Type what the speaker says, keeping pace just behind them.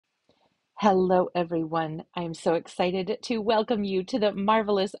Hello, everyone. I'm so excited to welcome you to the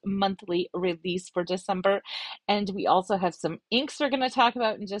marvelous monthly release for December. And we also have some inks we're going to talk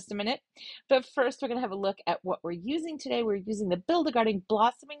about in just a minute. But first, we're going to have a look at what we're using today. We're using the Build-A-Garden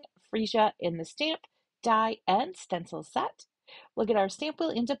Blossoming Freesia in the stamp, die, and stencil set. We'll get our stamp wheel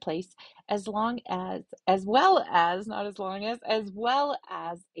into place as well as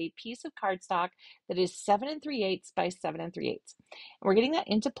a piece of cardstock that is 7 3/8 by 7 3/8. We're getting that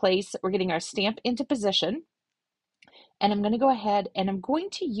into place. We're getting our stamp into position. And I'm going to go ahead and I'm going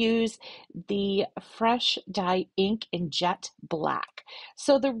to use the Fresh Dye ink in Jet Black.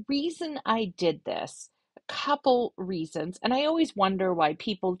 So the reason I did this, a couple reasons, and I always wonder why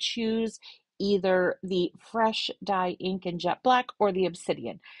people choose either the Fresh Dye ink in Jet Black or the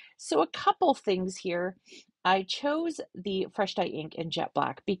Obsidian. So a couple things here. I chose the Fresh Dye ink in Jet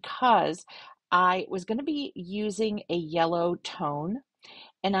Black because I was going to be using a yellow tone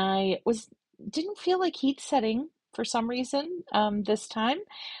and didn't feel like heat setting for some reason this time.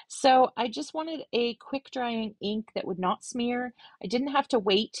 So I just wanted a quick drying ink that would not smear. I didn't have to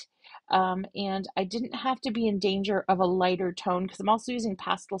wait, and I didn't have to be in danger of a lighter tone because I'm also using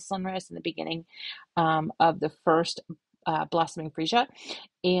Pastel Sunrise in the beginning of the first Blossoming Freesia,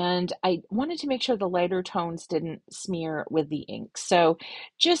 and I wanted to make sure the lighter tones didn't smear with the ink. So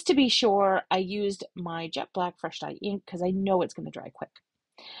just to be sure, I used my Jet Black Fresh Dye ink because I know it's going to dry quick.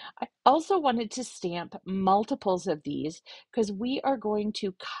 I also wanted to stamp multiples of these because we are going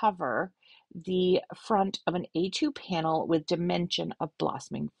to cover the front of an A2 panel with Dimension of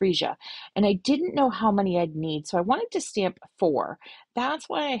Blossoming Freesia. And I didn't know how many I'd need, so I wanted to stamp 4. That's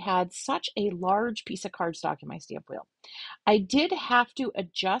why I had such a large piece of cardstock in my stamp wheel. I did have to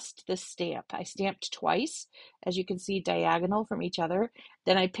adjust the stamp. I stamped twice, as you can see, diagonal from each other.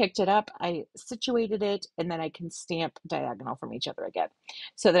 Then I picked it up, I situated it, and then I can stamp diagonal from each other again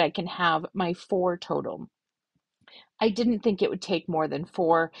so that I can have my 4 total. I didn't think it would take more than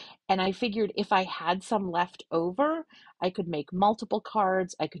 4, and I figured if I had some left over, I could make multiple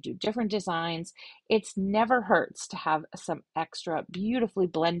cards, I could do different designs. It's never hurts to have some extra beautifully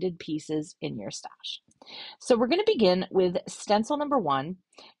blended pieces in your stash. So we're going to begin with stencil number 1,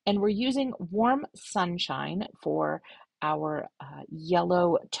 and we're using Warm Sunshine for our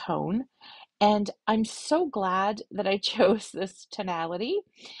yellow tone. And I'm so glad that I chose this tonality.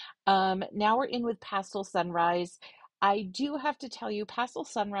 Now we're in with Pastel Sunrise. I do have to tell you, Pastel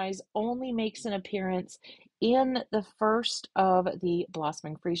Sunrise only makes an appearance in the first of the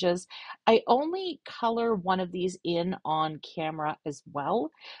Blossoming Freesias. I only color one of these in on camera as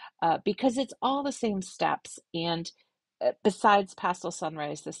well because it's all the same steps and besides Pastel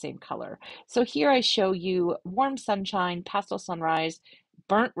Sunrise, the same color. So here I show you Warm Sunshine, Pastel Sunrise,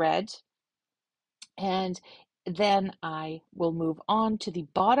 Burnt Red, and then I will move on to the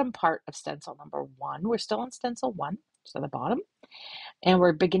bottom part of stencil number 1. We're still on stencil 1, so the bottom, and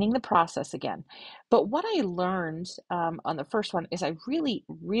we're beginning the process again. But what I learned on the first one is I really,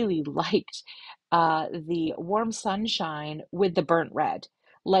 really liked the Warm Sunshine with the burnt red.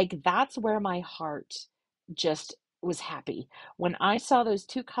 Like that's where my heart just was happy. When I saw those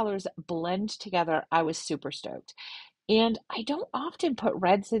two colors blend together, I was super stoked. And I don't often put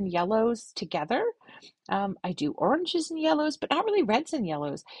reds and yellows together. I do oranges and yellows, but not really reds and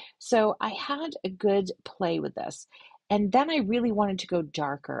yellows. So I had a good play with this. And then I really wanted to go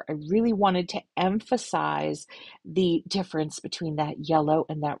darker. I really wanted to emphasize the difference between that yellow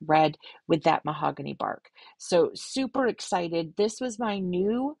and that red with that mahogany bark. So super excited. This was my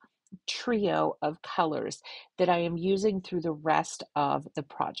new trio of colors that I am using through the rest of the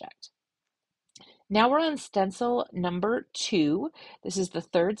project. Now we're on stencil number 2. This is the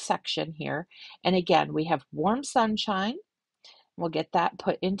third section here. And again, we have Warm Sunshine. We'll get that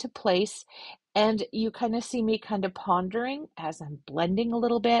put into place. And you kind of see me kind of pondering as I'm blending a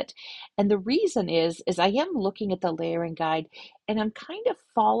little bit. And the reason is I am looking at the layering guide and I'm kind of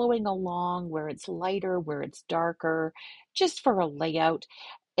following along where it's lighter, where it's darker, just for a layout.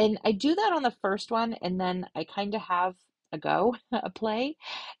 And I do that on the first one, and then I kind of have a go, a play,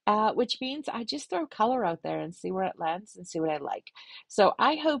 which means I just throw color out there and see where it lands and see what I like. So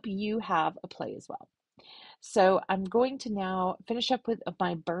I hope you have a play as well. So I'm going to now finish up with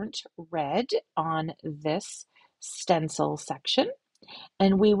my burnt red on this stencil section.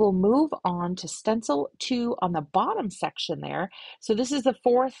 And we will move on to stencil 2 on the bottom section there. So this is the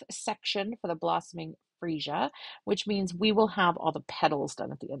 4th section for the Blossoming Freesia, which means we will have all the petals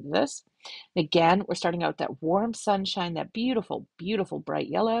done at the end of this. And again, we're starting out that Warm Sunshine, that beautiful, beautiful bright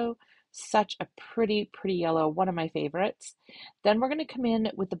yellow, Such a pretty, pretty yellow, one of my favorites. Then we're going to come in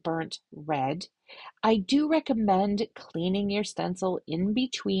with the burnt red. I do recommend cleaning your stencil in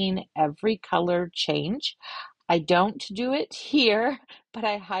between every color change. I don't do it here, but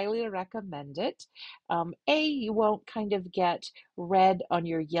I highly recommend it. You won't kind of get red on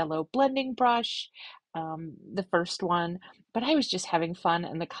your yellow blending brush, the first one, but I was just having fun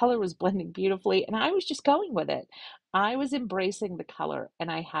and the color was blending beautifully and I was just going with it. I was embracing the color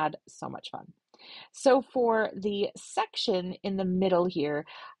and I had so much fun. So for the section in the middle here,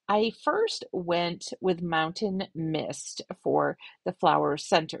 I first went with Mountain Mist for the flower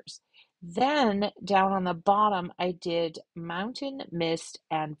centers. Then down on the bottom, I did Mountain Mist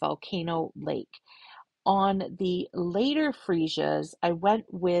and Volcano Lake. On the later freesias, I went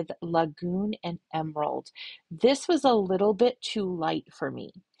with Lagoon and Emerald. This was a little bit too light for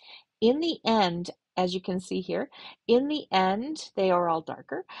me. In the end, as you can see here, in the end, they are all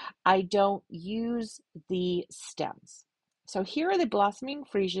darker. I don't use the stems. So here are the blossoming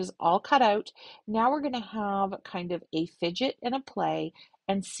freesias all cut out. Now we're going to have kind of a fidget and a play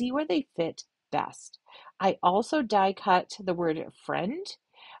and see where they fit best. I also die cut the word friend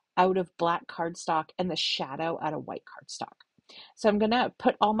out of black cardstock and the shadow out of white cardstock. So I'm going to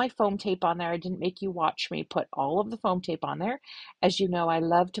put all my foam tape on there. I didn't make you watch me put all of the foam tape on there. As you know, I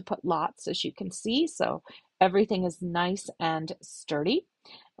love to put lots, as you can see, so everything is nice and sturdy.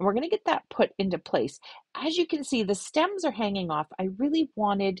 And we're going to get that put into place. As you can see, the stems are hanging off. I really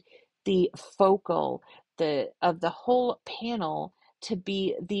wanted the focal of the whole panel to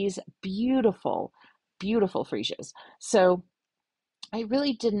be these beautiful, beautiful freesias. So I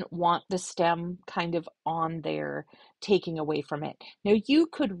really didn't want the stem kind of on there taking away from it. Now you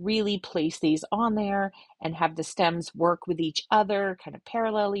could really place these on there and have the stems work with each other, kind of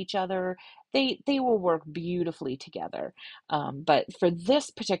parallel each other. They will work beautifully together. But for this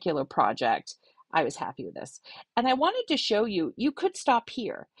particular project, I was happy with this. And I wanted to show you, you could stop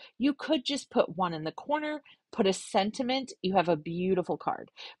here. You could just put one in the corner, put a sentiment, you have a beautiful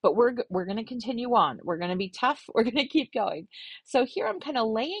card. But we're going to continue on. We're going to be tough. We're going to keep going. So here I'm kind of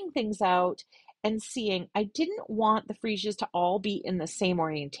laying things out and seeing, I didn't want the freesias to all be in the same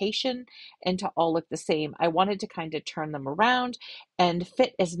orientation and to all look the same. I wanted to kind of turn them around and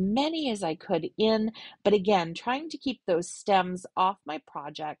fit as many as I could in, but again, trying to keep those stems off my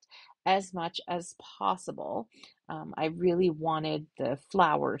project as much as possible. I really wanted the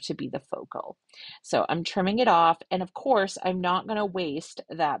flower to be the focal. So I'm trimming it off, and of course, I'm not going to waste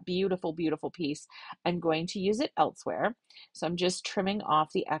that beautiful, beautiful piece. I'm going to use it elsewhere. So I'm just trimming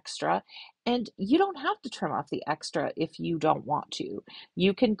off the extra. And you don't have to trim off the extra if you don't want to.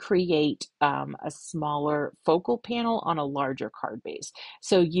 You can create a smaller focal panel on a larger card base.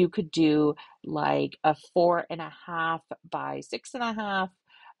 So you could do like a 4.5 by 6.5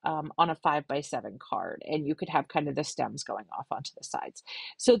 on a 5x7 card, and you could have kind of the stems going off onto the sides.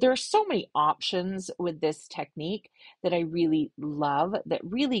 So there are so many options with this technique that I really love, that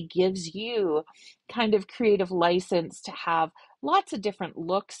really gives you kind of creative license to have lots of different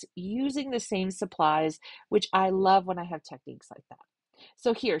looks using the same supplies, which I love when I have techniques like that.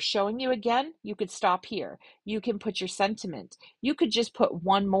 So here, showing you again, you could stop here. You can put your sentiment. You could just put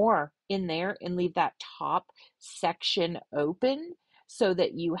one more in there and leave that top section open so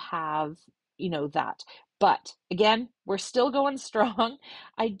that you have, that. But again, we're still going strong.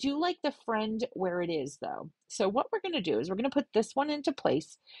 I do like the friend where it is though. So what we're going to do is we're going to put this one into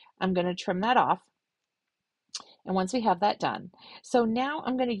place. I'm going to trim that off. And once we have that done, so now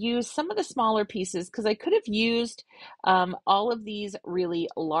I'm going to use some of the smaller pieces because I could have used all of these really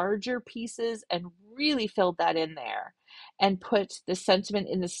larger pieces and really filled that in there and put the sentiment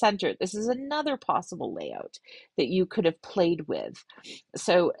in the center. This is another possible layout that you could have played with.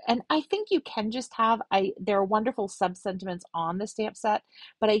 So, and I think you can just have, there are wonderful sub-sentiments on the stamp set,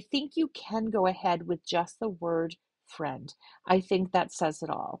 but I think you can go ahead with just the word friend. I think that says it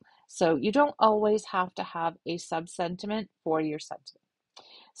all. So you don't always have to have a sub-sentiment for your sentiment.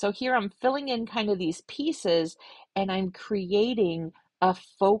 So here I'm filling in kind of these pieces and I'm creating a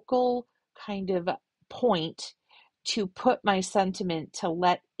focal kind of point to put my sentiment to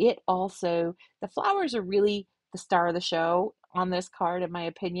let it also, the flowers are really the star of the show on this card in my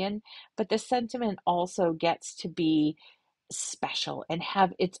opinion, but the sentiment also gets to be special and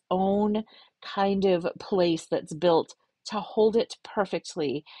have its own kind of place that's built to hold it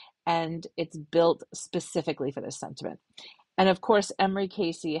perfectly, and it's built specifically for this sentiment. And of course, Emery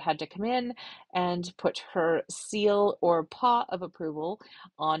Casey had to come in and put her seal or paw of approval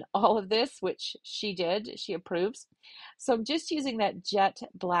on all of this, which she did. She approves. So I'm just using that jet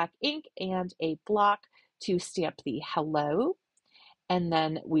black ink and a block to stamp the hello. And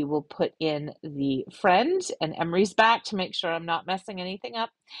then we will put in the friend, and Emery's back to make sure I'm not messing anything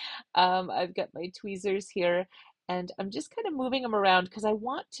up. I've got my tweezers here, and I'm just kind of moving them around because I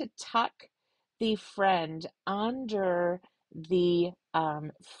want to tuck the friend under the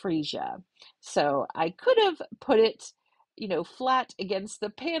freesia. So I could have put it, flat against the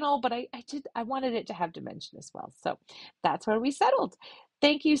panel, but I wanted it to have dimension as well. So that's where we settled.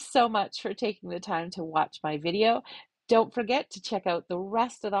 Thank you so much for taking the time to watch my video. Don't forget to check out the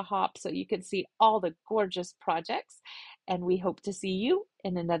rest of the hop so you can see all the gorgeous projects. And we hope to see you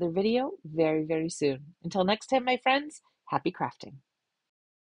in another video very, very soon. Until next time, my friends, happy crafting.